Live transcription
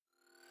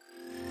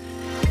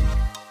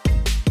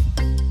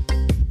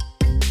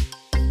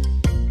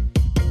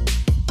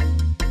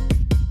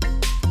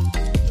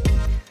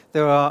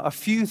There are a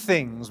few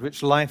things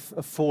which life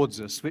affords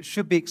us, which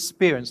should be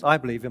experienced, I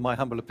believe, in my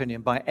humble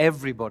opinion, by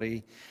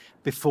everybody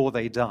before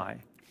they die.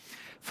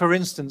 For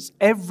instance,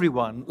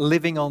 everyone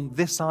living on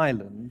this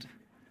island,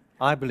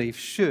 I believe,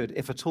 should,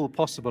 if at all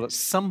possible, at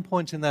some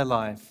point in their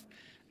life,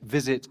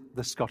 visit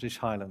the Scottish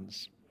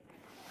Highlands.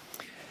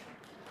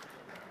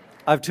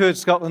 I've toured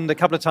Scotland a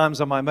couple of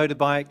times on my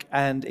motorbike,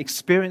 and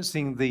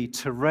experiencing the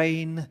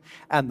terrain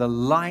and the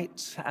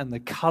light and the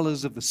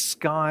colours of the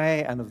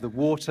sky and of the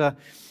water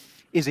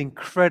is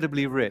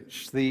incredibly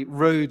rich. The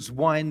roads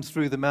wind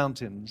through the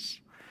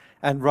mountains,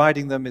 and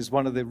riding them is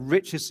one of the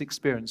richest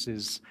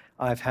experiences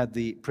I've had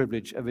the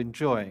privilege of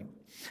enjoying.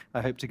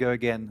 I hope to go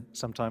again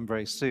sometime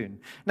very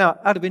soon. Now,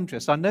 out of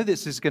interest, I know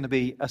this is going to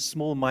be a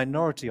small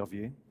minority of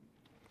you,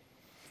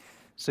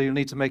 so you'll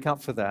need to make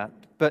up for that.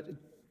 But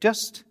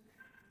just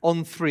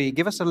on 3,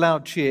 give us a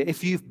loud cheer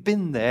if you've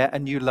been there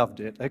and you loved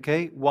it.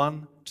 Okay?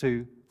 1,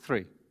 2,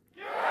 3.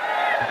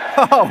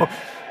 Yeah! Oh!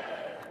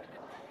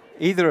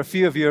 Either a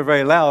few of you are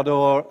very loud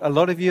or a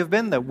lot of you have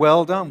been there.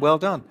 Well done, well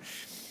done.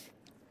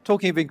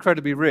 Talking of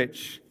incredibly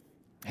rich,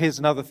 here's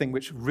another thing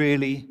which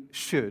really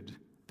should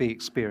be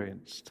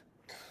experienced.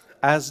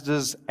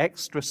 Asda's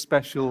extra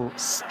special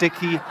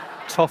sticky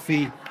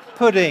toffee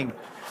pudding.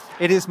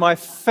 It is my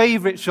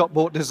favorite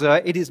shop-bought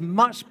dessert. It is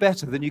much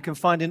better than you can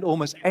find in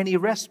almost any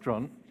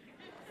restaurant.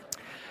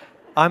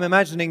 I'm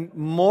imagining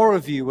more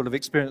of you will have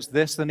experienced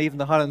this than even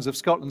the Highlands of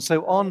Scotland.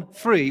 So on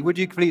 3, would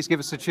you please give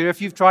us a cheer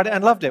if you've tried it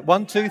and loved it?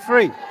 1, 2,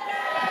 3.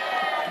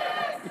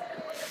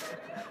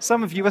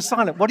 Some of you are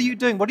silent. What are you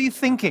doing? What are you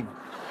thinking?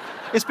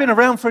 It's been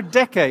around for a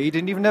decade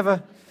and you've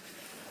never...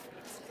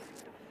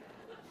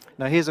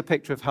 Now here's a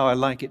picture of how I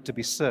like it to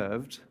be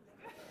served.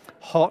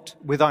 Hot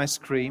with ice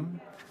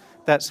cream.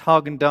 That's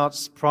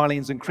Häagen-Dazs,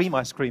 pralines and cream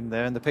ice cream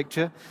there in the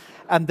picture.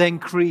 And then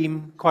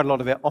cream, quite a lot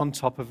of it, on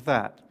top of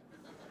that.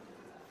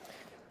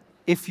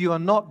 If you are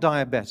not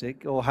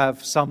diabetic or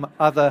have some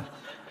other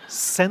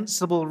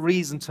sensible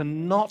reason to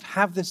not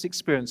have this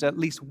experience at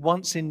least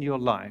once in your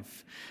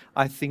life,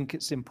 I think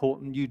it's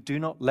important you do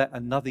not let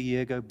another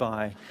year go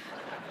by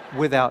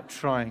without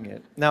trying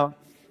it. Now,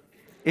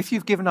 if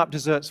you've given up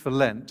desserts for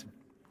Lent,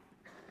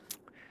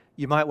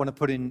 you might want to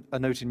put in a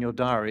note in your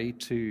diary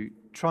to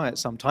try it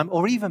sometime,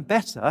 or even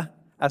better,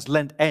 as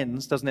Lent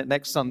ends, doesn't it,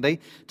 next Sunday,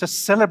 to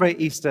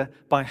celebrate Easter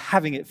by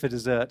having it for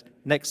dessert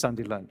next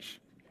Sunday lunch.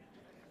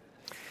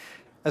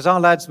 As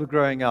our lads were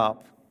growing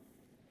up,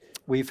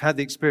 we've had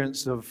the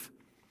experience of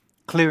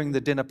clearing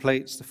the dinner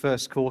plates, the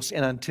first course,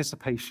 in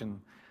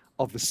anticipation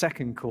of the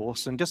second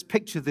course. And just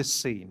picture this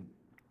scene.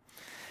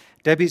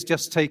 Debbie's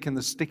just taken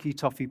the sticky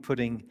toffee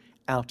pudding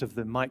out of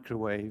the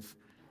microwave,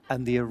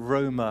 and the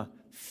aroma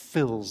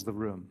fills the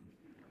room.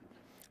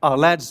 Our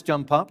lads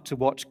jump up to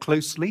watch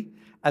closely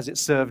as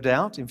it's served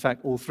out. In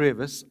fact, all 3 of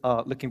us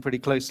are looking pretty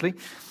closely.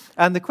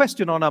 And the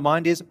question on our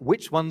mind is,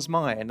 which one's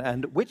mine?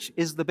 And which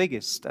is the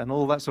biggest? And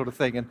all that sort of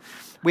thing. And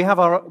we have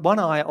our one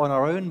eye on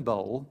our own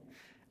bowl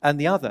and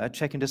the other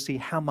checking to see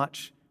how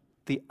much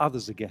the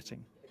others are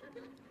getting.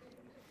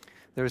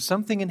 There is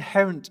something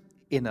inherent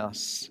in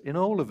us, in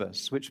all of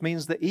us, which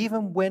means that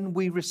even when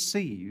we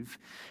receive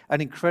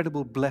an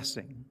incredible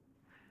blessing,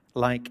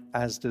 like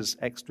Asda's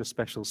extra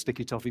special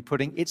sticky toffee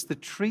pudding, it's the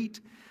treat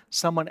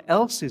someone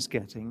else is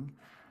getting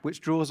which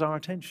draws our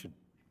attention.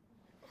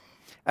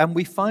 And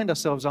we find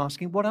ourselves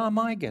asking, what am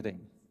I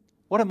getting?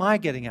 What am I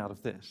getting out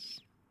of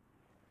this?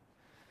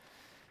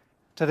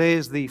 Today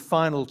is the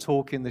final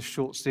talk in this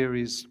short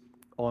series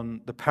on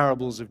the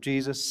parables of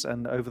Jesus,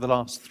 and over the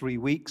last 3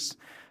 weeks,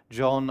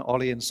 John,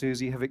 Ollie, and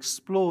Susie have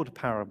explored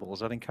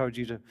parables. I'd encourage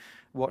you to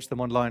watch them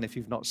online if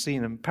you've not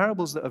seen them.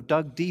 Parables that have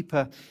dug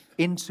deeper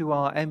into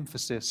our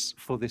emphasis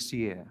for this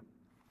year.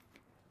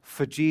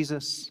 For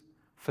Jesus,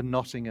 for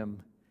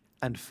Nottingham,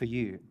 and for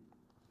you.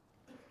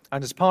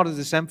 And as part of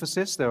this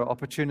emphasis, there are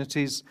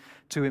opportunities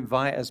to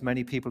invite as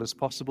many people as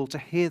possible to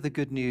hear the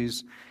good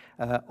news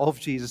of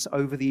Jesus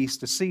over the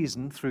Easter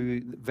season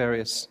through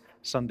various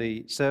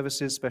Sunday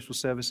services, special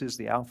services,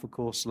 the Alpha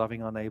Course,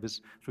 Loving Our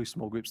Neighbours, through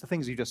small groups, the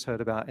things you just heard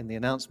about in the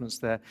announcements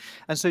there.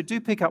 And so do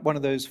pick up one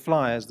of those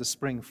flyers, the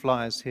spring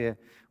flyers here,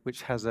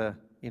 which has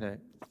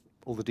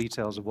all the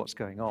details of what's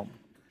going on.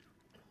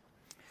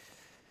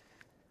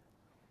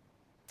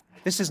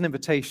 This is an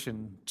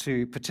invitation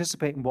to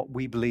participate in what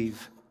we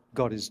believe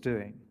God is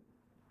doing.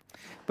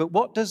 But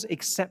what does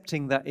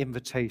accepting that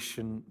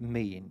invitation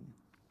mean?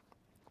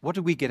 What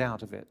do we get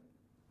out of it?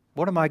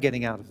 What am I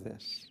getting out of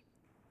this?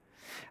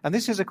 And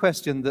this is a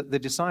question that the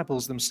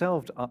disciples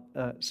themselves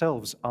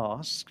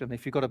asked. And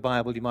if you've got a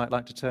Bible, you might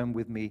like to turn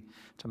with me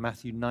to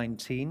Matthew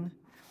 19.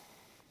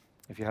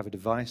 If you have a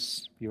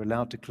device, you're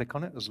allowed to click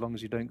on it as long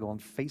as you don't go on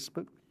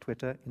Facebook,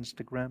 Twitter,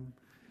 Instagram,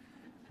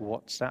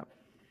 WhatsApp,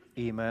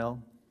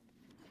 email.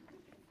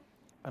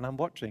 And I'm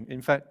watching.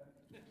 In fact,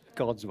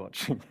 God's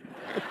watching.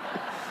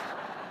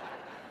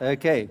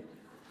 Okay.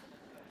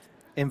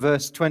 In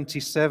verse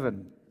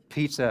 27,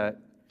 Peter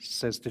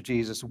says to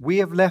Jesus, "We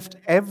have left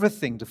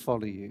everything to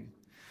follow you.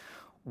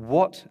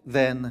 What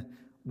then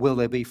will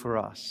there be for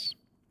us?"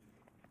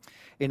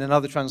 In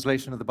another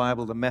translation of the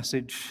Bible, the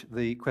Message,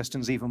 the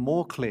question's even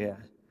more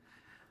clear.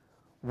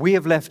 We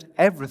have left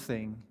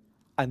everything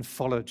and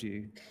followed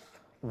you.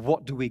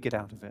 What do we get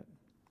out of it?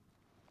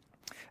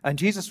 And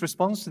Jesus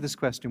responds to this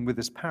question with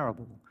this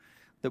parable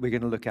that we're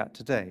going to look at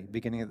today,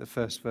 beginning at the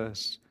first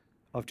verse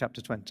of chapter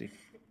 20.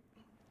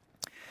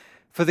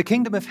 For the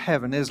kingdom of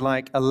heaven is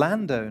like a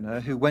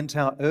landowner who went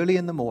out early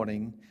in the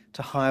morning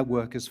to hire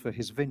workers for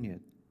his vineyard.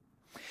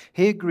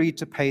 He agreed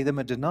to pay them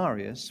a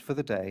denarius for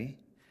the day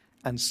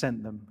and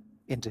sent them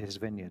into his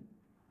vineyard.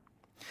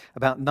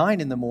 About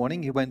 9 in the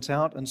morning, he went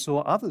out and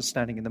saw others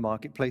standing in the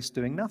marketplace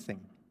doing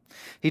nothing.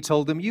 He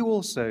told them, "You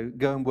also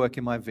go and work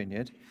in my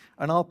vineyard,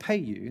 and I'll pay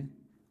you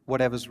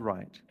whatever's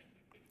right."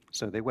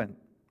 So they went.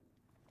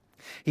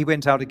 He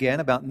went out again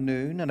about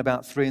noon and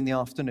about 3 in the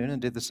afternoon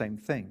and did the same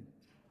thing.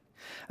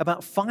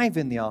 About 5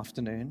 in the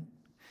afternoon,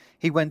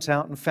 he went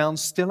out and found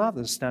still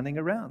others standing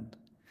around.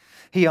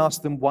 He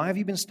asked them, "Why have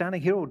you been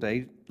standing here all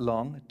day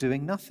long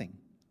doing nothing?"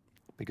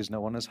 "Because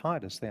no one has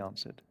hired us," they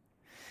answered.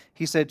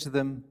 He said to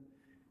them,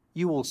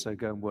 "You also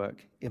go and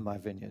work in my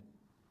vineyard."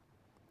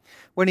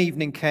 When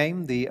evening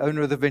came, the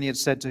owner of the vineyard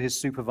said to his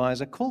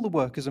supervisor, "Call the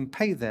workers and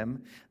pay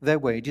them their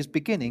wages,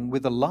 beginning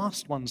with the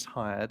last ones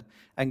hired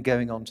and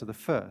going on to the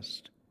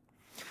first."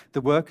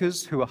 The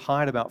workers who were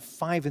hired about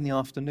 5 in the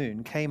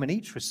afternoon came and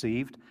each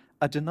received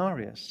a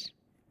denarius.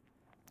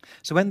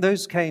 So when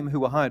those came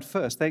who were hired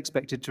first, they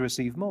expected to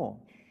receive more.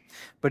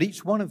 But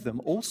each one of them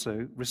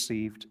also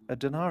received a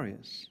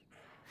denarius.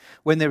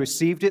 When they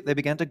received it, they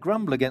began to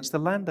grumble against the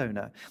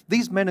landowner.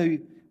 "These men who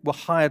were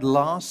hired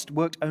last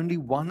worked only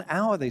 1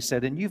 hour," they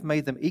said, "and you've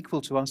made them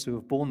equal to us who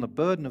have borne the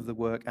burden of the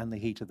work and the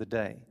heat of the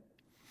day."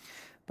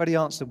 But he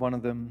answered one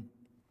of them,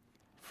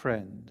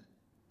 "Friend,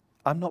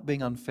 I'm not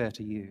being unfair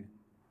to you.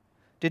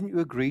 Didn't you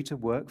agree to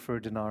work for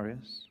a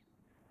denarius?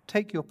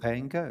 Take your pay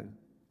and go.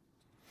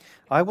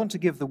 I want to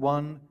give the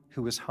one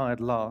who was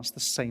hired last the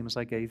same as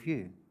I gave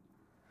you.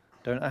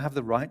 Don't I have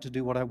the right to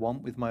do what I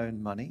want with my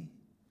own money?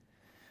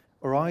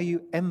 Or are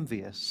you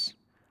envious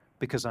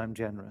because I'm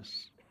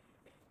generous?"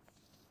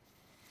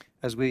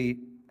 As we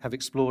have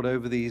explored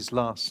over these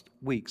last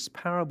weeks,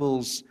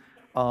 parables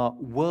are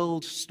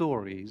world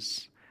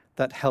stories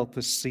that help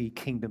us see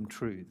kingdom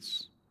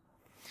truths.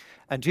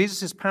 And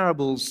Jesus'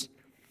 parables,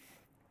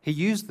 he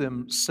used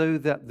them so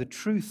that the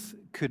truth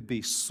could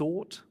be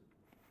sought,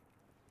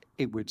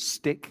 it would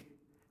stick,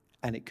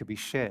 and it could be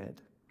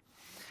shared.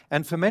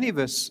 And for many of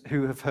us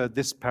who have heard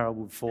this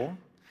parable before,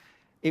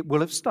 it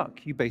will have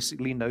stuck. You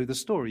basically know the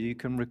story. You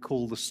can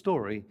recall the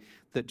story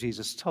that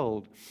Jesus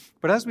told.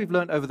 But as we've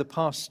learned over the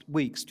past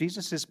weeks,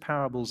 Jesus'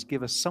 parables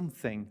give us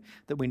something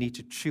that we need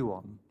to chew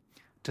on,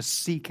 to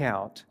seek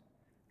out,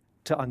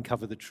 to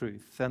uncover the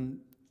truth.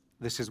 And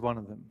this is one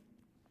of them.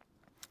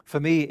 For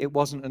me, it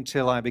wasn't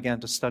until I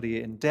began to study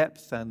it in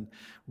depth and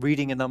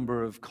reading a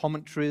number of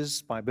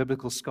commentaries by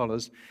biblical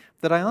scholars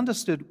that I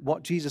understood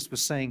what Jesus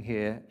was saying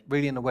here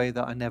really in a way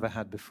that I never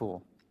had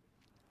before.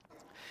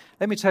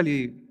 Let me tell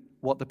you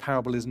what the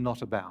parable is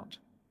not about.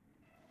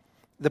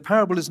 The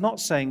parable is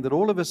not saying that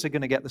all of us are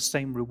going to get the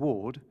same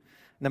reward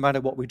no matter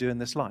what we do in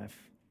this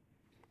life.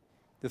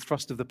 The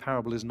thrust of the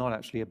parable is not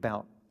actually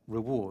about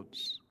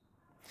rewards.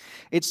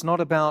 It's not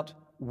about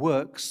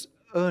works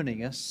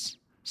earning us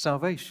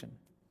salvation.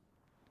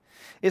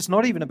 It's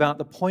not even about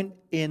the point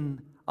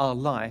in our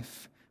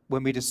life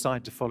when we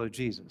decide to follow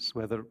Jesus,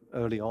 whether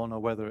early on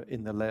or whether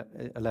in the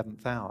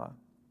 11th hour.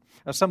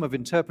 Now, some have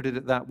interpreted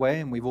it that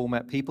way, and we've all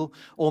met people,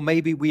 or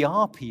maybe we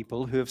are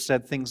people who have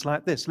said things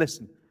like this.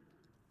 Listen,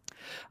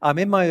 I'm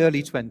in my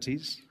early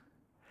 20s.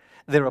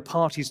 There are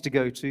parties to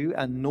go to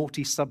and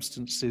naughty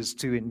substances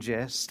to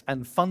ingest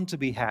and fun to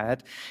be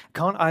had.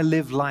 Can't I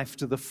live life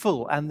to the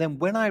full? And then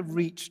when I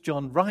reach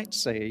John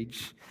Wright's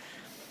age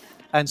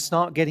and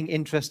start getting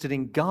interested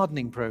in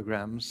gardening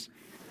programs,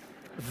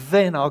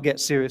 then I'll get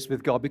serious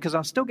with God, because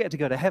I'll still get to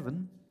go to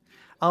heaven.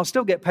 I'll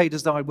still get paid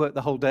as though I worked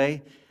the whole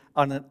day,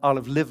 and I'll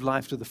have lived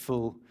life to the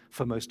full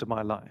for most of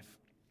my life.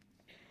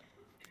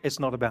 It's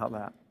not about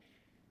that.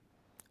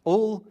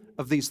 All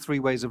of these 3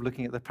 ways of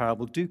looking at the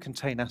parable do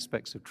contain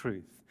aspects of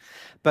truth,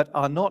 but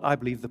are not, I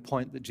believe, the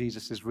point that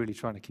Jesus is really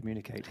trying to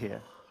communicate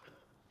here.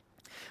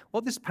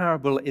 What this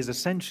parable is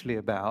essentially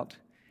about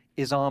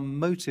is our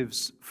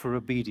motives for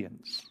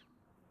obedience.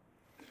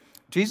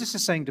 Jesus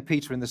is saying to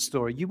Peter in this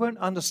story, you won't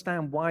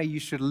understand why you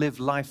should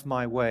live life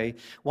my way,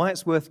 why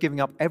it's worth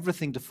giving up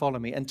everything to follow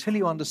me, until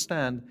you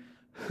understand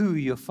who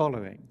you're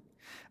following,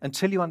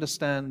 until you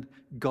understand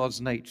God's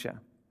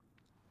nature.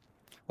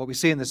 What we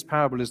see in this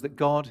parable is that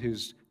God,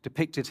 who's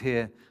depicted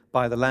here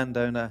by the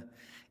landowner,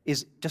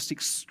 is just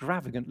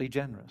extravagantly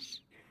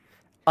generous.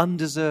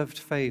 Undeserved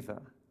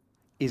favor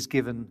is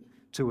given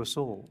to us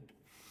all.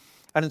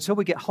 And until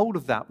we get hold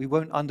of that, we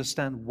won't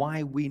understand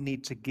why we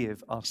need to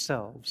give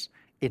ourselves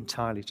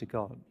entirely to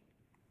God.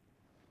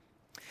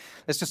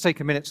 Let's just take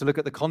a minute to look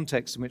at the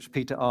context in which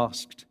Peter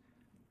asked,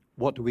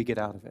 what do we get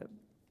out of it?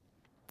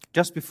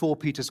 Just before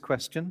Peter's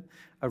question,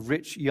 a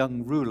rich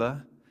young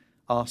ruler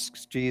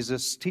asks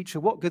Jesus,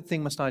 "Teacher, what good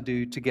thing must I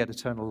do to get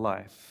eternal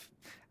life?"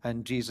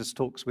 And Jesus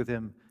talks with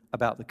him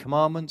about the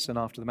commandments, and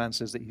after the man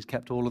says that he's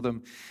kept all of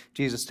them,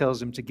 Jesus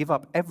tells him to give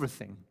up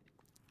everything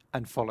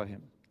and follow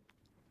him.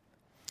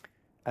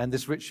 And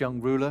this rich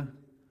young ruler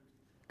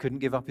couldn't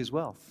give up his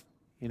wealth.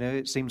 You know,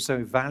 it seemed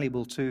so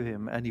valuable to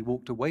him, and he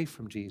walked away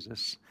from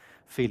Jesus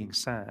feeling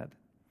sad.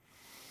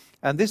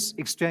 And this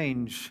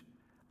exchange,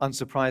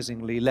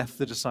 unsurprisingly, left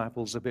the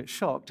disciples a bit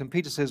shocked. And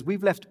Peter says,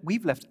 we've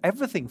left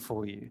everything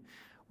for you.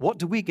 What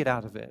do we get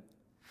out of it?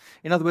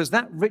 In other words,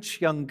 that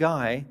rich young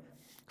guy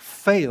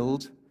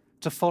failed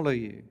to follow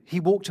you. He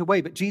walked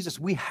away, but Jesus,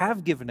 we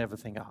have given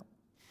everything up.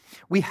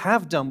 We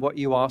have done what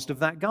you asked of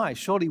that guy.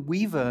 Surely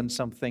we've earned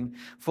something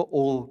for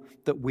all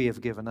that we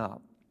have given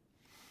up.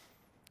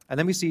 And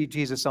then we see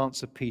Jesus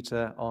answer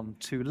Peter on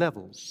two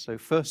levels. So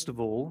first of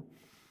all,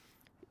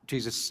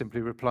 Jesus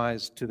simply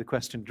replies to the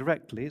question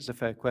directly. It's a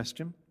fair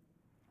question.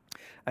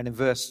 And in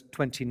verse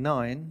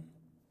 29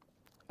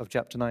 of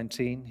chapter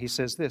 19, he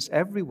says this,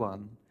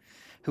 everyone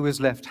who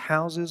has left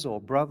houses or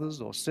brothers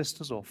or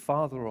sisters or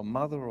father or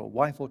mother or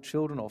wife or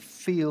children or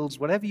fields,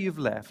 whatever you've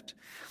left,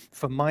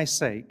 for my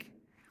sake,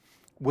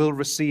 will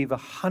receive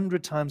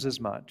 100 times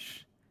as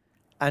much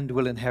and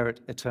will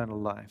inherit eternal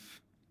life.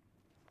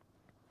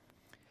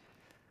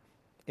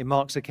 In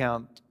Mark's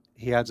account,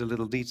 he adds a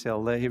little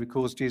detail there. He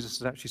records Jesus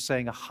is actually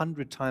saying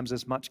 100 times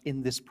as much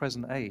in this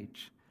present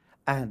age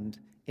and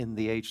in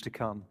the age to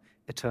come,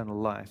 eternal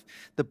life.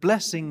 The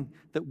blessing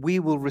that we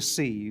will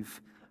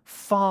receive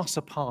far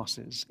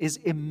surpasses, is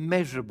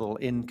immeasurable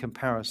in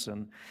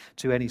comparison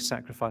to any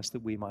sacrifice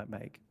that we might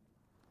make.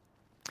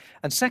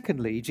 And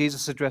secondly,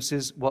 Jesus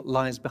addresses what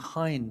lies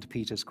behind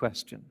Peter's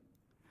question.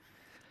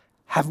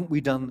 Haven't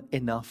we done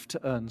enough to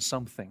earn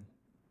something?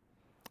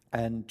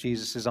 And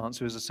Jesus'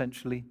 answer is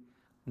essentially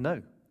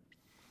no.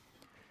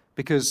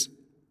 Because,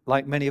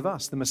 like many of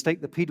us, the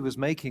mistake that Peter was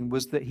making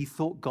was that he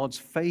thought God's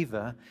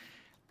favor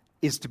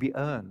is to be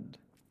earned.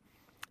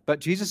 But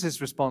Jesus'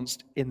 response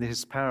in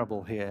this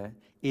parable here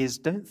is,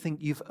 don't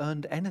think you've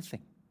earned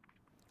anything.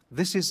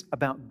 This is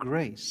about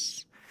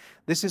grace.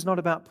 This is not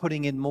about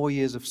putting in more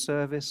years of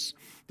service.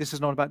 This is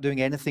not about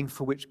doing anything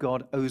for which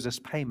God owes us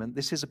payment.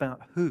 This is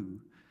about who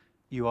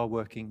you are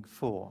working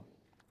for.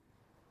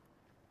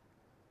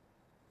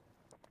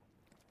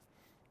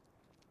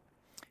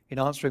 In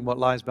answering what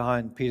lies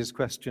behind Peter's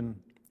question,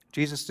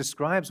 Jesus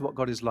describes what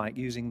God is like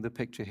using the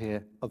picture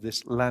here of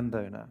this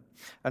landowner.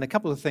 And a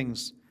couple of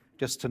things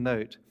just to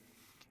note.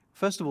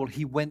 First of all,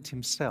 he went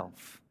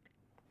himself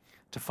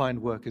to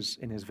find workers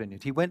in his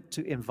vineyard. He went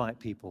to invite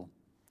people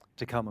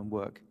to come and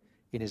work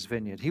in his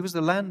vineyard. He was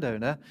the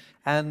landowner,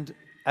 and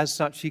as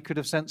such, he could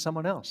have sent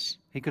someone else.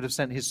 He could have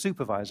sent his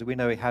supervisor. We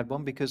know he had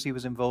one because he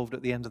was involved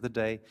at the end of the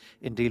day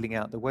in dealing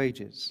out the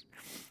wages.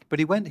 But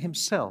he went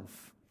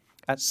himself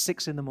at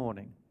 6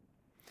 a.m,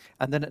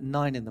 and then at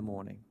 9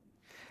 a.m,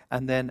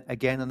 and then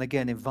again and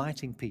again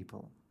inviting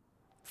people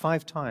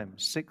 5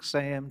 times, 6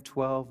 a.m.,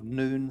 12,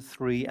 noon,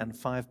 3, and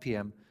 5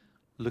 p.m,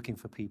 looking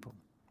for people.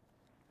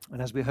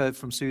 And as we heard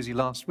from Susie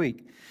last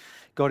week,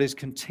 God is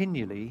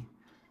continually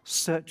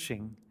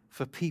searching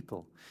for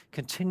people,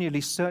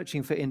 continually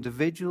searching for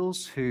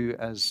individuals who,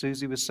 as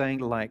Susie was saying,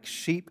 like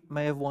sheep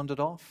may have wandered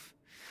off,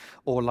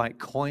 or like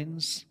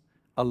coins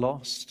are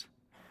lost,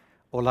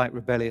 or like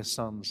rebellious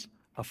sons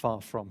are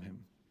far from him.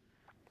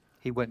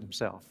 He went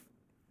himself.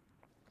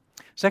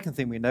 Second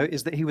thing we know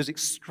is that he was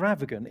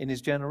extravagant in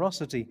his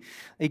generosity.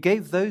 He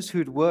gave those who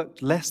had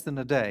worked less than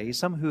a day,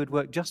 some who had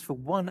worked just for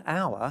 1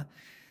 hour,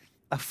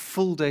 a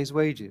full day's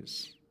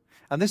wages.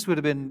 And this would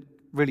have been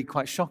really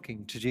quite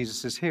shocking to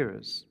Jesus'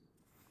 hearers.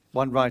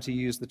 One writer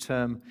used the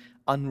term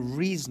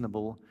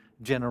unreasonable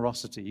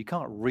generosity. You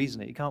can't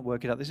reason it. You can't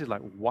work it out. This is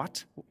like,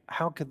 what?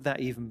 How could that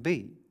even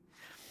be?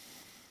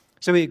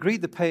 So he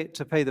agreed to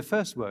pay the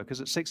first workers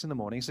at 6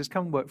 a.m. He says,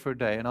 come and work for a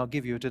day and I'll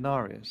give you a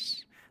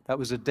denarius. That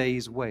was a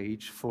day's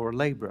wage for a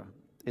laborer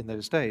in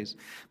those days.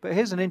 But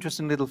here's an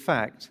interesting little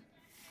fact.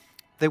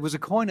 There was a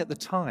coin at the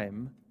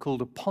time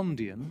called a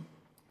pondion,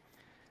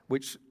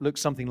 which looked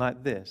something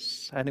like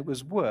this, and it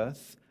was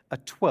worth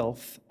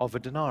 1/12 of a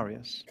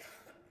denarius.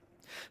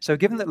 So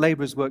given that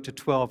laborers worked a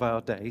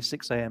 12-hour day,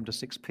 6 a.m. to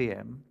 6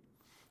 p.m.,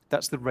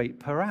 that's the rate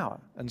per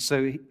hour. And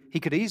so he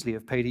could easily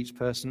have paid each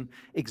person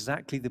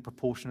exactly the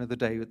proportion of the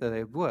day that they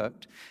had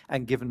worked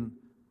and given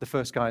the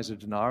first guys a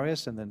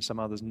denarius and then some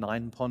others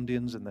 9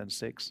 pondions and then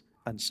 6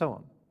 and so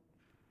on.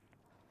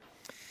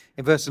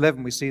 In verse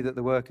 11, we see that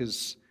the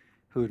workers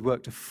who had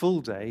worked a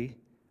full day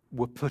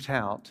were put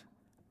out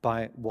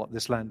by what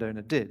this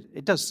landowner did.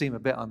 It does seem a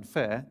bit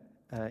unfair,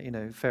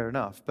 fair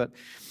enough, but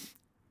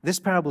this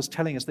parable is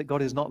telling us that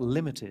God is not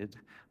limited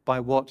by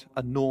what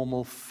a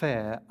normal,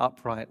 fair,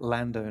 upright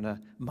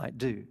landowner might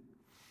do.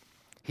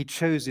 He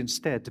chose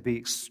instead to be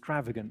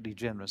extravagantly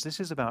generous. This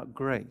is about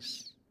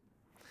grace.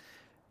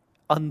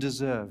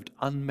 Undeserved,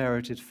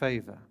 unmerited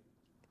favor.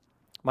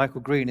 Michael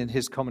Green, in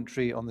his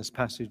commentary on this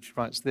passage,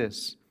 writes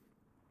this: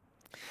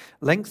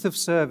 length of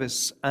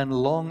service and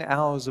long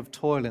hours of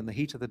toil in the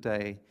heat of the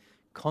day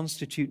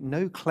constitute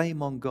no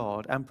claim on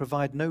God and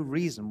provide no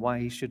reason why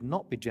he should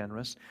not be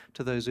generous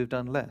to those who've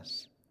done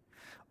less.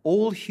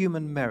 All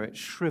human merit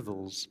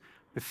shrivels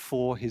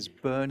before his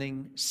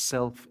burning,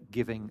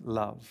 self-giving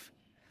love.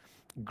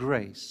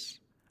 Grace,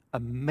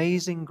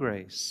 amazing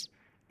grace,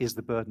 is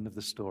the burden of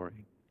the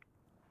story.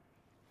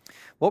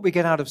 What we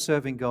get out of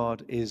serving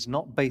God is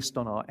not based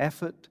on our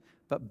effort,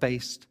 but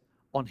based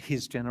on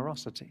his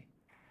generosity.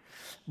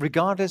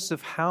 Regardless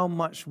of how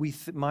much we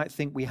might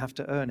think we have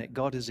to earn it,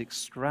 God is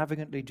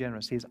extravagantly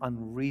generous. He is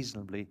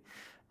unreasonably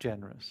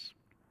generous.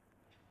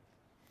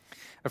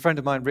 A friend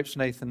of mine, Rich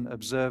Nathan,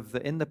 observed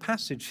that in the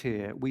passage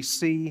here, we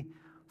see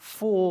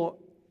four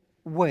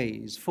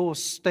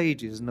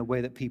stages in the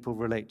way that people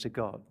relate to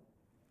God.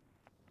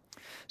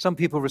 Some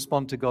people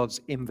respond to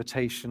God's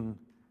invitation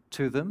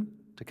to them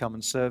to come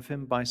and serve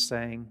him by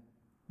saying,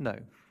 no.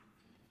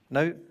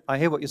 No, I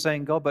hear what you're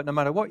saying, God, but no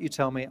matter what you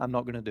tell me, I'm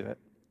not going to do it.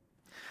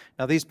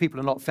 Now, these people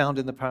are not found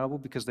in the parable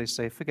because they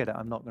say, forget it,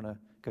 I'm not going to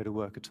go to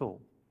work at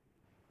all.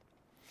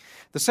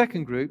 The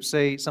second group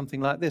say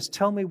something like this,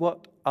 tell me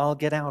what I'll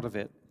get out of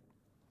it.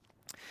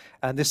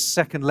 And this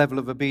second level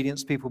of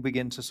obedience, people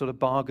begin to sort of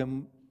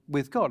bargain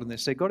with God. And they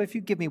say, God, if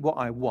you give me what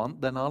I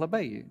want, then I'll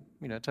obey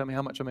you. Tell me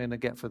how much I'm going to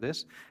get for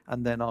this,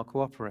 and then I'll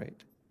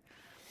cooperate.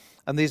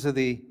 And these are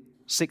the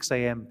 6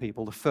 a.m.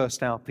 people, the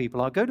first hour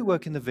people. I'll go to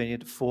work in the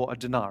vineyard for a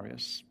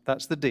denarius.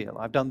 That's the deal.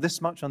 I've done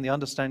this much on the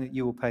understanding that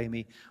you will pay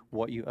me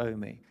what you owe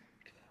me.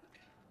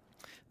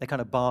 They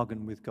kind of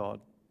bargain with God.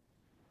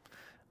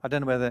 I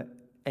don't know whether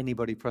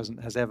anybody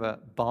present has ever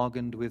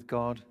bargained with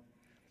God.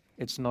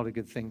 It's not a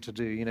good thing to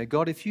do.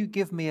 God, if you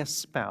give me a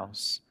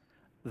spouse,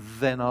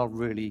 then I'll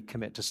really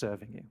commit to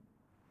serving you.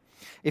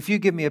 If you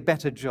give me a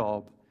better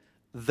job,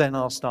 then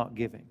I'll start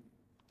giving.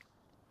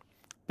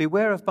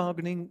 Beware of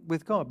bargaining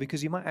with God,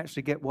 because you might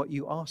actually get what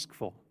you ask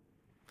for.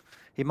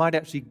 He might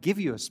actually give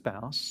you a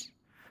spouse,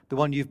 the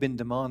one you've been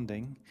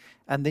demanding,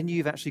 and then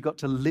you've actually got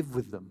to live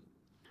with them.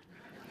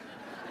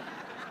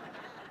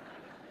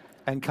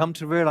 And come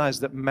to realize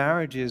that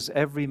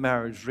every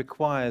marriage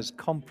requires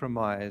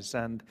compromise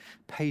and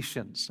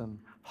patience and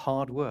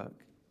hard work.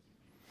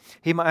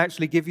 He might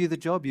actually give you the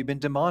job you've been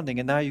demanding,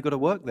 and now you've got to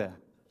work there.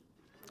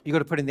 You've got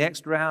to put in the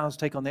extra hours,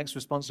 take on the extra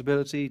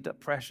responsibility, the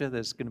pressure,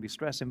 there's going to be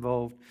stress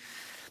involved.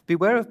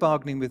 Beware of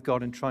bargaining with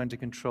God and trying to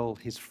control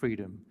his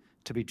freedom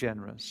to be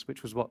generous,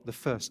 which was what the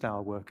first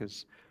hour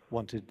workers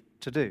wanted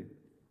to do.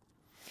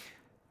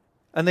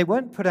 And they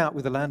weren't put out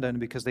with the landowner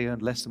because they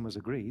earned less than was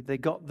agreed. They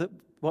got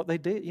what they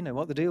did,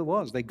 what the deal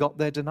was. They got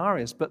their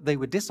denarius, but they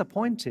were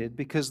disappointed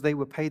because they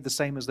were paid the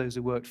same as those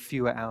who worked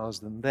fewer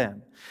hours than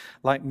them,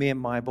 like me and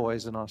my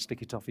boys and our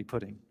sticky toffee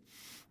pudding.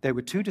 They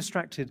were too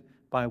distracted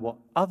by what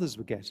others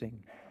were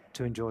getting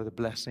to enjoy the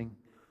blessing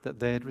that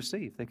they had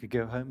received. They could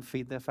go home and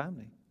feed their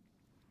family.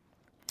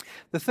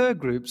 The third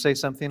group say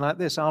something like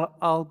this,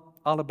 I'll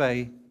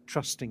obey,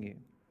 trusting you.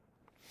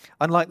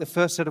 Unlike the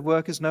first set of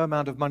workers, no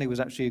amount of money was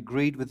actually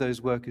agreed with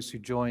those workers who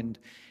joined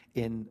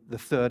in the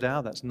third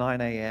hour, that's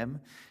 9 a.m.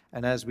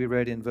 And as we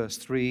read in verse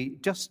 3,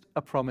 just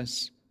a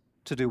promise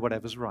to do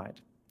whatever's right.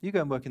 You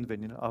go and work in the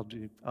vineyard,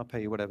 I'll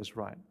pay you whatever's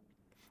right.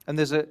 And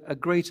there's a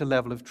greater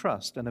level of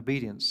trust and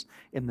obedience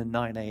in the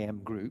 9 a.m.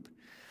 group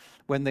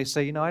when they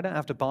say, I don't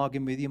have to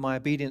bargain with you. My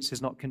obedience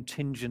is not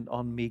contingent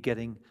on me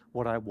getting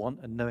what I want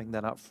and knowing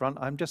that up front.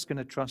 I'm just going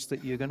to trust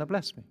that you're going to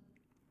bless me.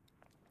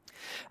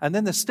 And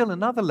then there's still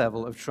another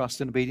level of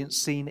trust and obedience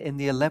seen in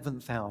the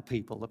 11th hour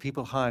people, the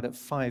people hired at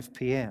 5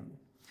 p.m.,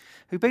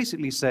 who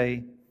basically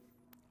say,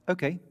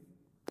 okay,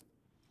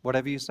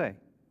 whatever you say.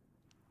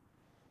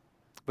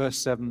 Verse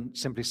 7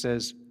 simply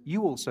says,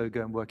 you also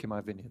go and work in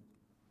my vineyard.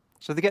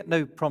 So they get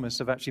no promise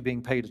of actually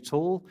being paid at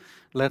all,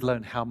 let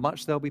alone how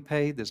much they'll be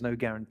paid. There's no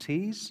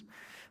guarantees.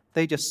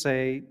 They just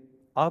say,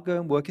 I'll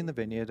go and work in the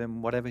vineyard,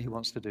 and whatever he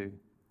wants to do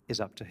is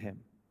up to him.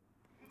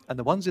 And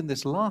the ones in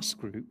this last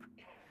group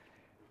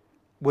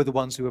were the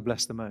ones who were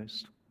blessed the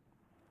most.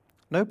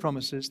 No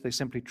promises, they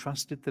simply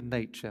trusted the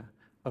nature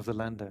of the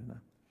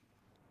landowner.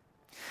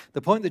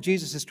 The point that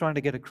Jesus is trying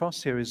to get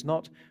across here is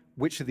not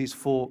which of these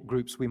four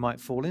groups we might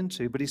fall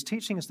into, but he's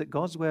teaching us that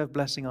God's way of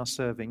blessing our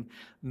serving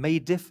may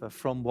differ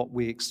from what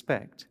we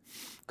expect.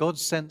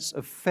 God's sense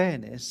of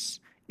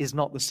fairness is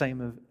not the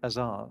same as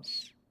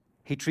ours.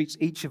 He treats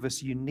each of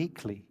us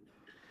uniquely,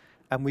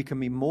 and we can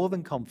be more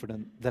than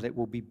confident that it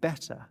will be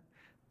better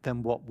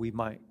than what we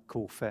might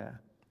call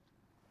fair.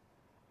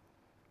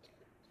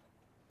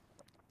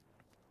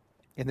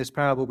 In this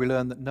parable, we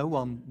learn that no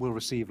one will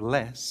receive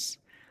less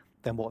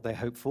than what they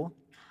hope for.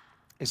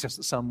 It's just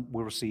that some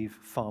will receive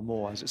far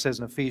more. As it says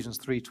in Ephesians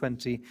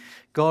 3:20,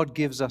 God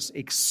gives us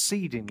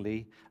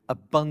exceedingly,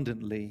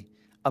 abundantly,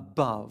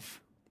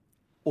 above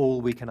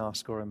all we can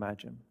ask or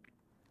imagine.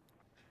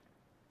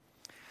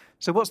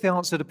 So what's the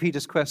answer to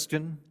Peter's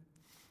question?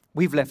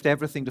 We've left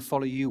everything to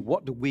follow you.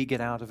 What do we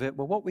get out of it?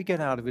 Well, what we get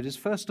out of it is,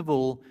 first of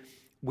all,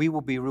 we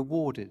will be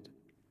rewarded.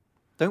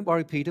 Don't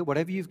worry, Peter.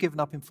 Whatever you've given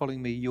up in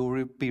following me,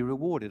 you'll be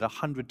rewarded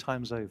 100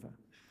 times over.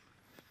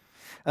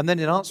 And then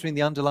in answering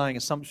the underlying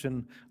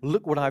assumption,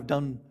 look what I've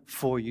done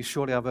for you,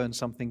 surely I've earned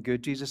something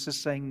good, Jesus is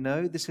saying,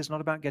 no, this is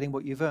not about getting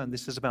what you've earned.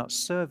 This is about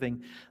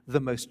serving the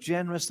most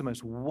generous, the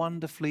most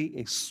wonderfully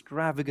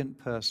extravagant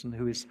person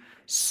who is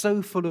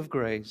so full of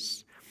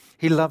grace.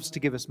 He loves to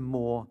give us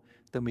more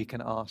than we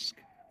can ask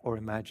or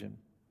imagine.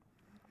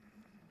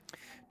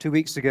 2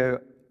 weeks ago,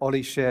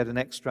 Ollie shared an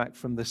extract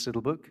from this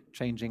little book,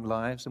 Changing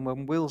Lives. And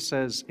when Will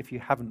says, if you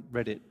haven't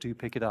read it, do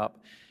pick it up,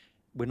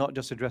 we're not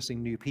just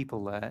addressing new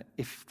people there.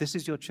 If this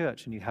is your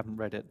church and you haven't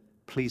read it,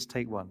 please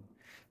take one.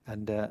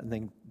 And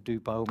then do,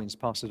 by all means,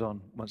 pass it on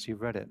once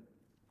you've read it.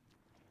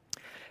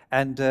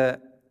 And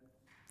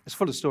it's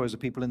full of stories of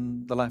people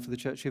in the life of the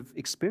church who've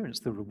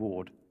experienced the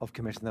reward of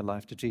committing their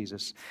life to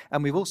Jesus.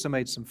 And we've also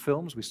made some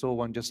films. We saw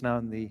one just now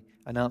in the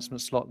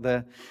announcement slot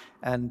there.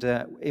 And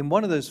in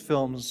one of those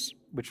films,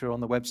 which are on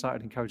the website,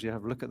 I'd encourage you to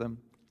have a look at them.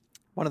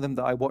 One of them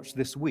that I watched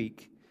this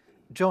week,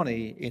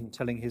 Johnny, in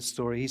telling his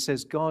story, he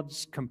says,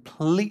 God's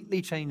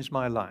completely changed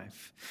my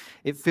life.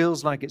 It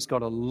feels like it's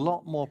got a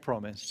lot more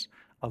promise,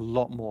 a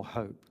lot more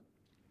hope.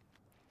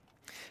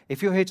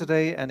 If you're here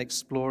today and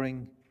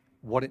exploring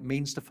what it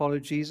means to follow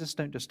Jesus,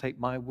 don't just take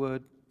my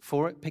word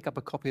for it. Pick up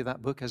a copy of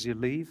that book as you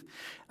leave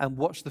and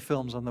watch the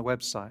films on the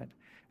website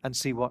and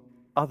see what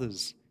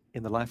others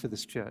in the life of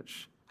this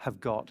church have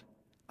got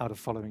out of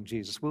following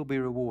Jesus. We'll be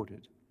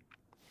rewarded.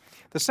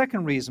 The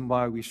second reason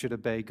why we should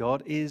obey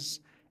God is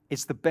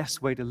it's the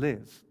best way to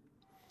live.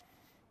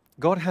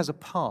 God has a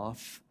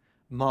path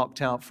marked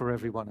out for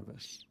every one of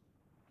us.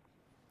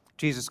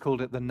 Jesus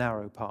called it the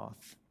narrow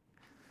path.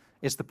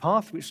 It's the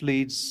path which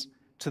leads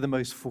to the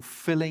most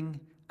fulfilling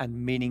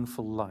and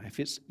meaningful life.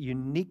 It's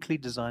uniquely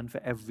designed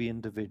for every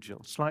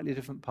individual. Slightly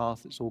different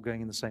path, it's all going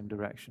in the same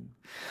direction.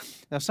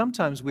 Now,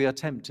 sometimes we are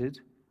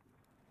tempted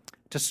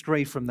to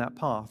stray from that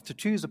path, to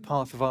choose a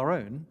path of our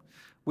own,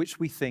 which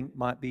we think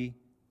might be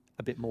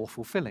a bit more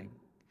fulfilling.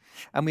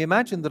 And we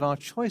imagine that our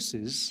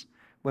choices,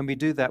 when we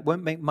do that,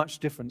 won't make much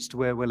difference to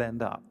where we'll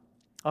end up.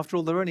 After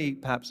all, there are only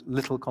perhaps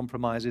little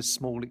compromises,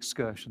 small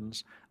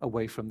excursions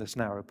away from this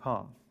narrow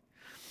path.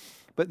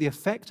 But the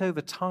effect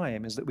over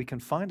time is that we can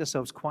find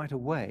ourselves quite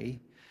away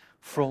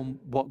from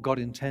what God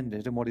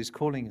intended and what He's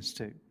calling us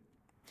to.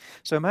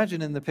 So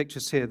imagine in the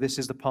pictures here, this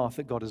is the path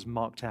that God has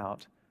marked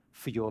out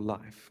for your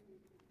life.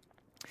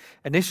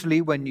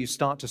 Initially, when you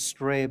start to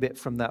stray a bit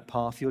from that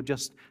path, you're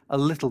just a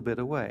little bit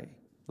away,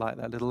 like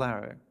that little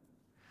arrow,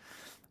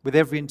 with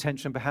every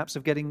intention perhaps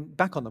of getting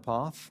back on the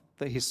path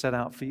that He's set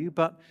out for you.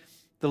 But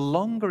the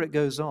longer it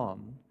goes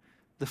on,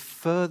 the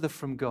further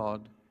from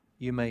God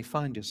you may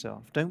find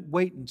yourself. Don't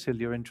wait until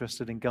you're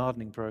interested in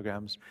gardening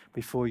programs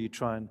before you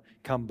try and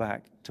come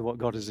back to what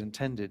God has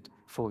intended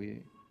for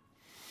you.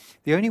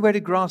 The only way to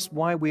grasp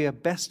why we are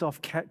best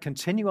off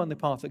continue on the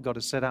path that God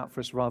has set out for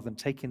us rather than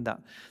taking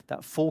that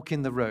fork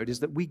in the road is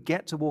that we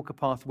get to walk a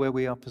path where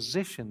we are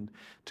positioned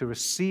to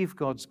receive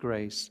God's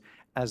grace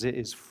as it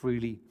is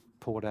freely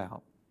poured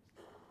out.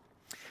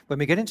 When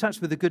we get in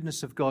touch with the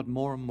goodness of God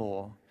more and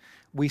more,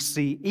 we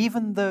see,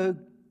 even though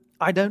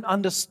I don't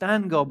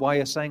understand, God, why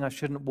you're saying I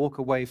shouldn't walk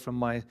away from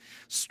my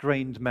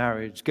strained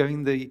marriage,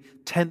 going the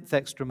 10th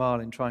extra mile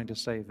in trying to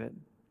save it.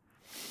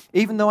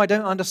 Even though I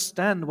don't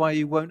understand why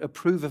you won't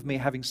approve of me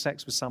having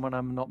sex with someone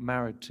I'm not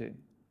married to.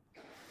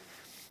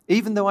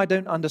 Even though I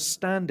don't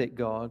understand it,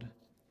 God,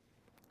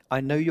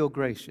 I know you're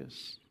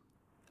gracious.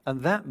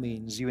 And that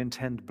means you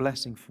intend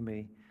blessing for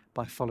me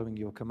by following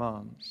your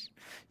commands.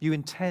 You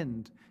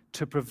intend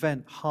to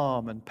prevent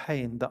harm and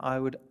pain that I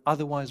would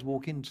otherwise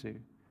walk into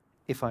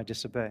if I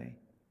disobey.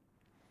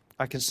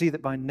 I can see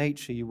that by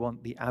nature you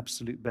want the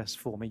absolute best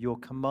for me. Your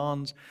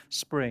commands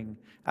spring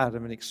out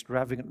of an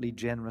extravagantly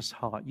generous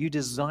heart. You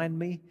designed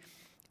me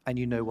and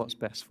you know what's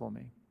best for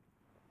me.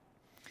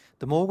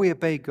 The more we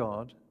obey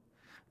God,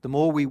 the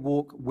more we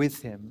walk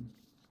with Him,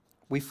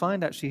 we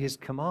find actually His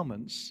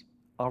commandments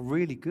are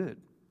really good.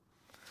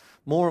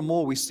 More and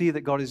more we see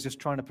that God is just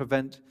trying to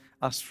prevent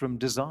us from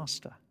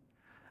disaster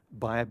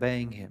by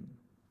obeying Him.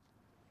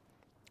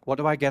 What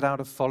do I get out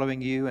of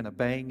following you and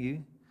obeying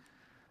you?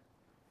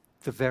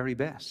 The very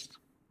best.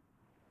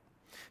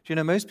 Do you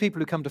know, most people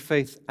who come to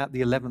faith at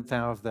the 11th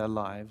hour of their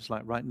lives,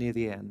 like right near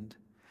the end,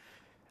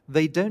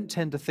 they don't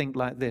tend to think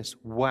like this: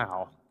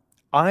 wow,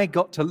 I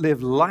got to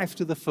live life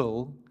to the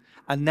full,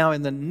 and now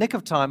in the nick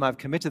of time I've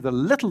committed the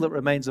little that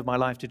remains of my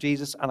life to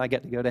Jesus, and I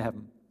get to go to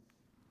heaven.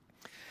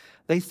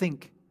 They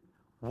think,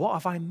 what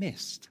have I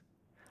missed?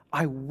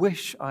 I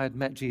wish I had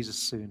met Jesus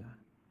sooner.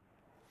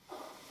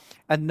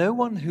 And no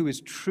one who is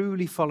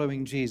truly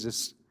following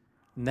Jesus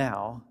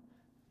now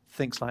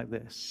thinks like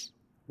this: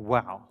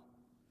 wow,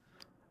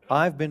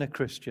 I've been a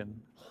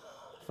Christian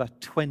for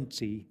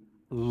 20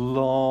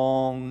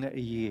 long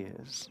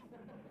years.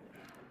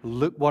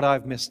 Look what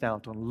I've missed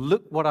out on.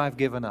 Look what I've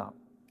given up.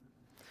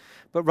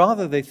 But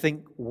rather they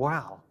think,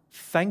 wow,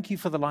 thank you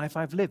for the life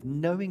I've lived,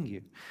 knowing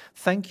you.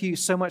 Thank you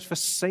so much for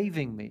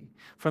saving me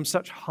from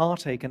such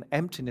heartache and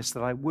emptiness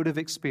that I would have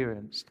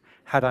experienced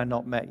had I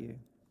not met you.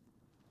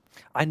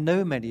 I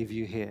know many of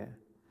you here.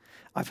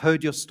 I've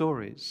heard your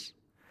stories,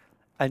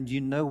 and you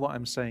know what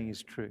I'm saying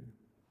is true.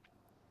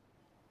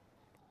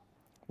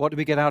 What do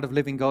we get out of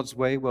living God's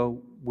way?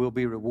 Well, we'll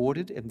be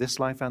rewarded in this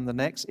life and the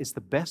next. It's the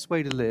best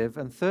way to live.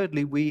 And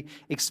thirdly, we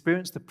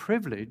experience the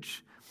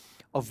privilege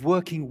of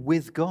working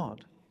with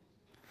God.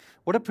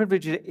 What a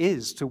privilege it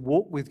is to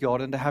walk with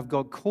God and to have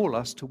God call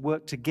us to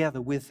work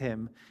together with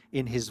him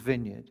in his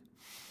vineyard.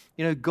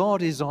 You know,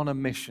 God is on a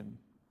mission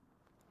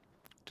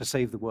to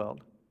save the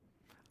world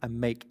and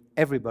make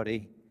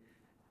everybody,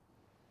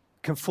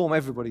 conform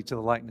everybody to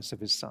the likeness of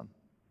his Son.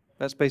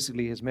 That's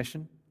basically his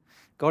mission.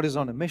 God is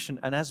on a mission,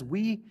 and as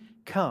we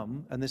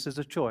come, and this is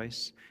a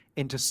choice,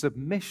 into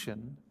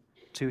submission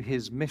to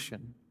his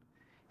mission,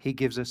 he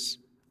gives us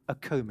a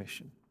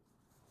commission.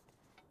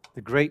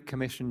 The Great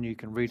Commission, you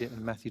can read it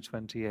in Matthew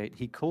 28.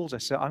 He calls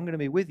us, so I'm going to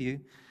be with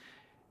you.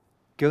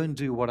 Go and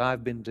do what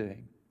I've been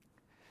doing.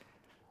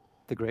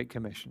 The Great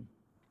Commission.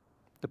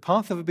 The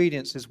path of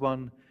obedience is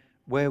one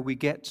where we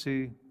get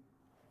to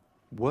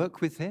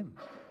work with him,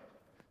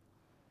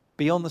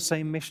 be on the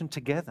same mission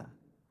together,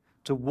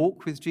 to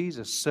walk with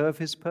Jesus, serve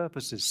his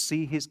purposes,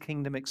 see his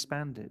kingdom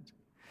expanded.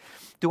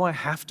 Do I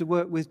have to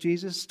work with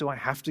Jesus? Do I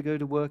have to go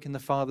to work in the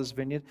Father's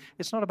vineyard?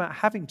 It's not about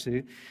having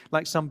to,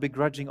 like some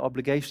begrudging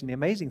obligation. The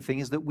amazing thing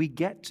is that we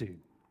get to.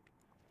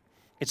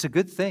 It's a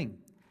good thing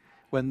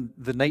when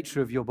the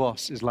nature of your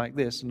boss is like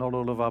this. Not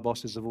all of our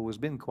bosses have always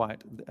been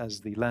quite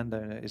as the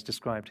landowner is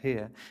described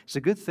here. It's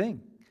a good thing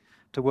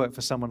to work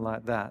for someone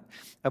like that.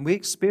 And we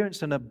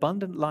experience an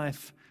abundant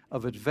life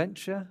of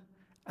adventure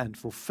and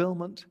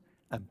fulfillment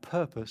and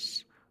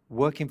purpose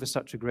working for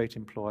such a great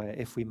employer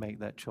if we make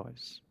that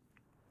choice.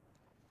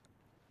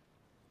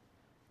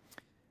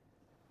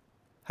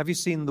 Have you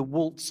seen the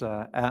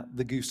waltzer at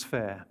the Goose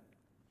Fair?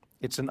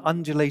 It's an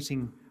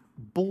undulating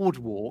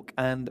boardwalk,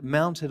 and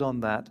mounted on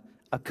that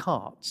are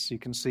carts. You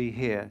can see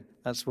here.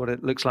 That's what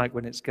it looks like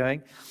when it's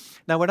going.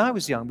 Now, when I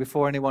was young,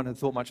 before anyone had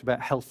thought much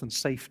about health and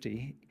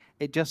safety,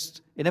 it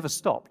never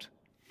stopped.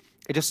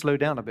 It just slowed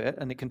down a bit,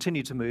 and it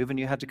continued to move, and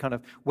you had to kind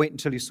of wait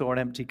until you saw an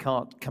empty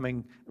cart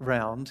coming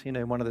round,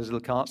 one of those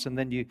little carts, and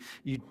then you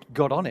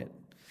got on it.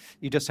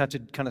 You just had to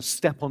kind of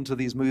step onto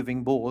these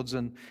moving boards,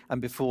 and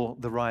before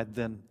the ride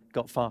then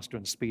got faster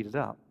and speeded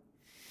up.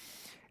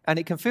 And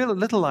it can feel a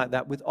little like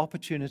that with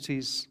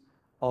opportunities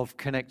of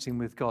connecting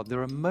with God.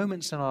 There are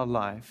moments in our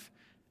life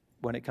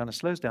when it kind of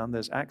slows down,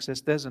 there's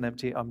access, there's an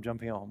empty, I'm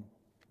jumping on.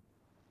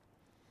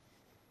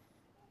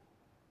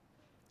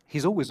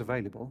 He's always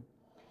available,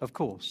 of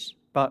course,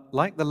 but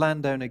like the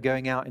landowner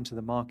going out into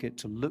the market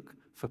to look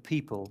for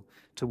people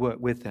to work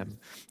with him,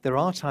 there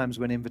are times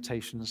when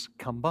invitations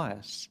come by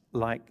us,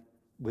 like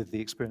with the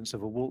experience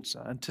of a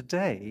waltzer. And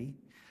today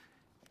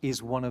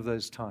is one of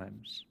those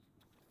times.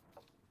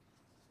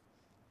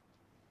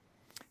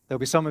 There'll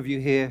be some of you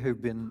here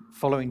who've been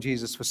following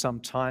Jesus for some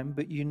time,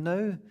 but you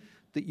know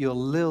that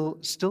you're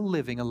still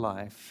living a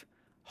life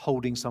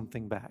holding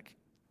something back.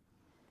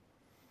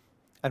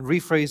 And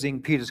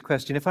rephrasing Peter's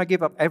question, if I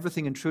give up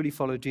everything and truly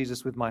follow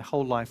Jesus with my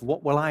whole life,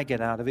 what will I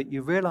get out of it?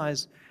 You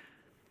realize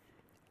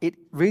it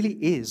really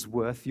is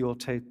worth your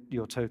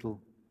total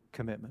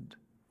commitment.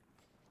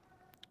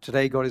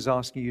 Today, God is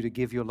asking you to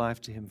give your life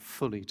to him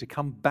fully, to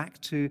come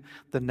back to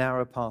the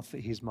narrow path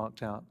that he's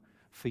marked out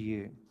for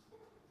you.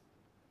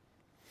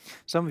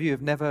 Some of you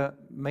have never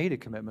made a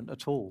commitment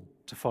at all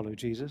to follow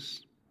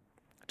Jesus,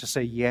 to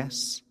say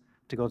yes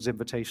to God's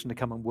invitation to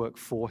come and work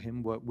for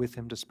him, work with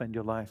him, to spend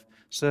your life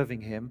serving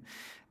him.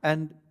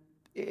 And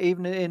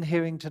even in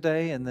hearing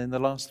today and in the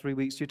last 3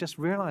 weeks, you're just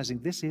realizing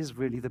this is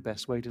really the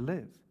best way to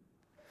live.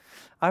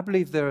 I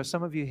believe there are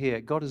some of you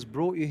here, God has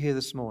brought you here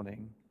this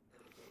morning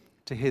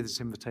to hear this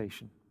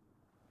invitation.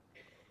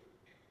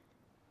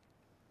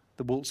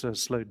 The waltzer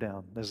has slowed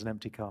down. There's an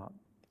empty cart.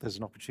 There's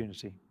an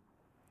opportunity.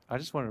 I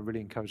just want to really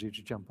encourage you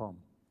to jump on.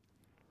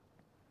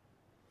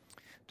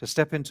 To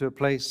step into a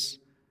place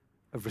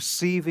of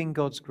receiving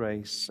God's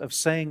grace, of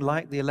saying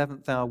like the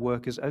 11th hour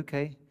workers,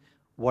 okay,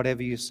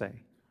 whatever you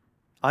say.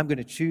 I'm going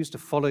to choose to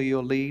follow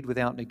your lead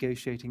without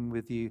negotiating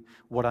with you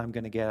what I'm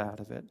going to get out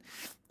of it.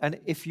 And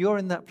if you're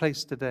in that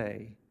place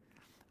today,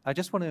 I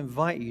just want to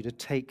invite you to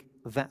take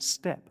that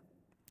step.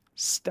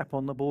 Step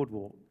on the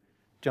boardwalk.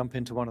 Jump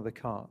into one of the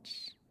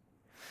carts.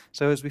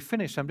 So as we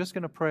finish, I'm just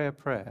going to pray a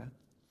prayer.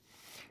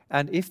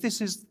 And if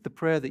this is the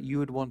prayer that you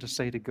would want to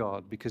say to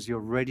God because you're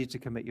ready to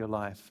commit your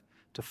life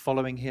to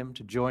following him,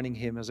 to joining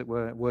him, as it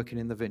were, working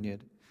in the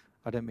vineyard.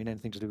 I don't mean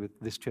anything to do with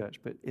this church,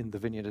 but in the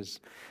vineyard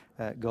as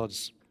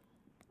God's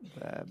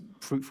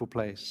fruitful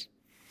place.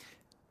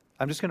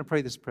 I'm just going to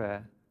pray this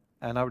prayer,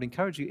 and I would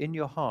encourage you in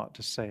your heart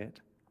to say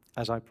it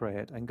as I pray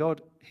it. And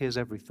God hears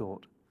every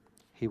thought.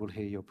 He will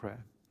hear your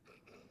prayer.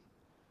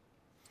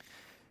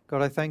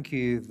 God, I thank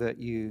you that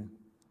you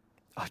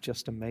are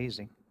just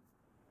amazing.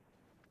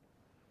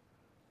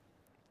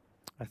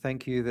 I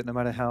thank you that no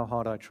matter how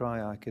hard I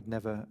try, I could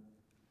never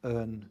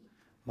earn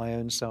my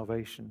own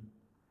salvation.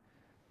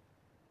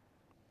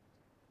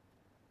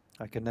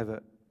 I can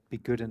never be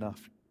good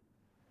enough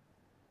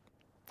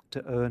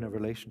to earn a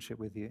relationship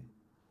with you.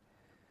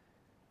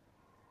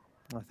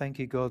 I thank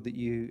you, God, that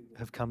you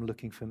have come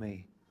looking for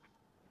me.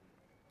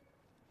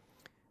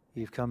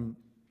 You've come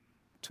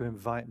to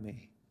invite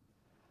me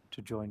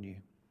to join you.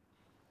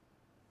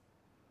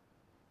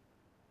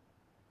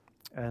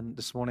 And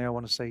this morning I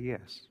want to say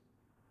yes.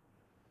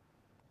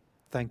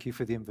 Thank you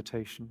for the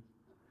invitation.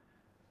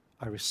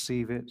 I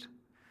receive it.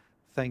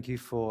 Thank you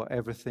for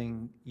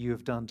everything you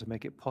have done to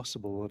make it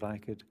possible that I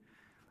could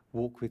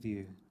walk with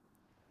you.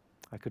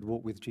 I could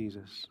walk with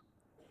Jesus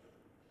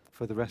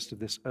for the rest of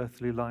this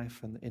earthly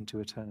life and into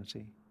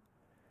eternity.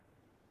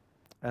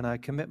 And I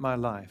commit my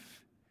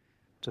life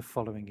to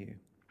following you,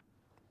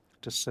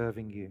 to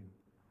serving you.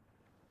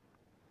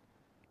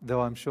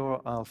 Though I'm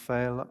sure I'll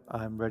fail,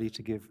 I'm ready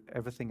to give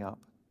everything up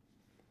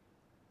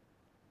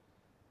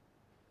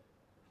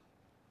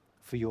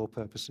for your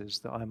purposes,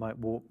 that I might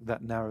walk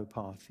that narrow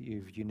path that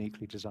you've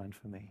uniquely designed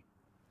for me.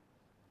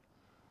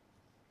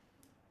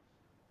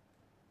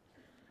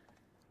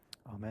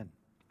 Amen.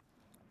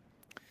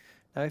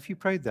 Now, if you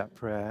prayed that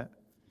prayer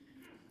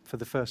for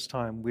the first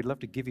time, we'd love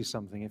to give you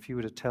something. If you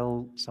were to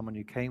tell someone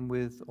you came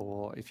with,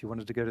 or if you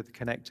wanted to go to the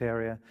Connect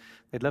area,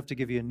 they'd love to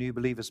give you a New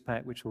Believers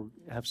Pack, which will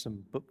have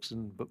some books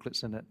and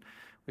booklets in it,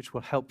 which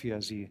will help you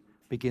as you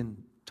begin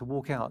to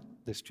walk out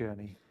this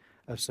journey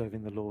of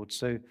serving the Lord.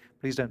 So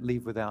please don't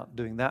leave without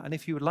doing that. And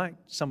if you would like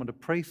someone to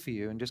pray for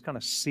you and just kind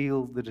of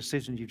seal the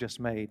decision you just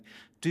made,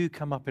 do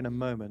come up in a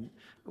moment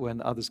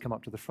when others come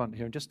up to the front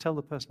here and just tell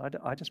the person,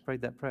 I just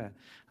prayed that prayer,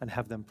 and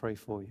have them pray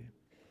for you.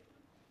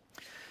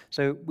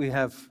 So we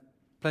have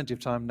plenty of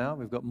time now.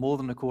 We've got more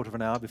than a quarter of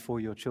an hour before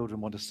your children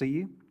want to see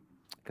you,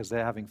 because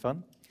they're having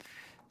fun.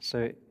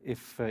 So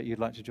if you'd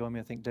like to join me,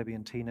 I think Debbie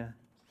and Tina,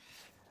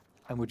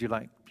 and would you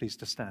like please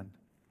to stand?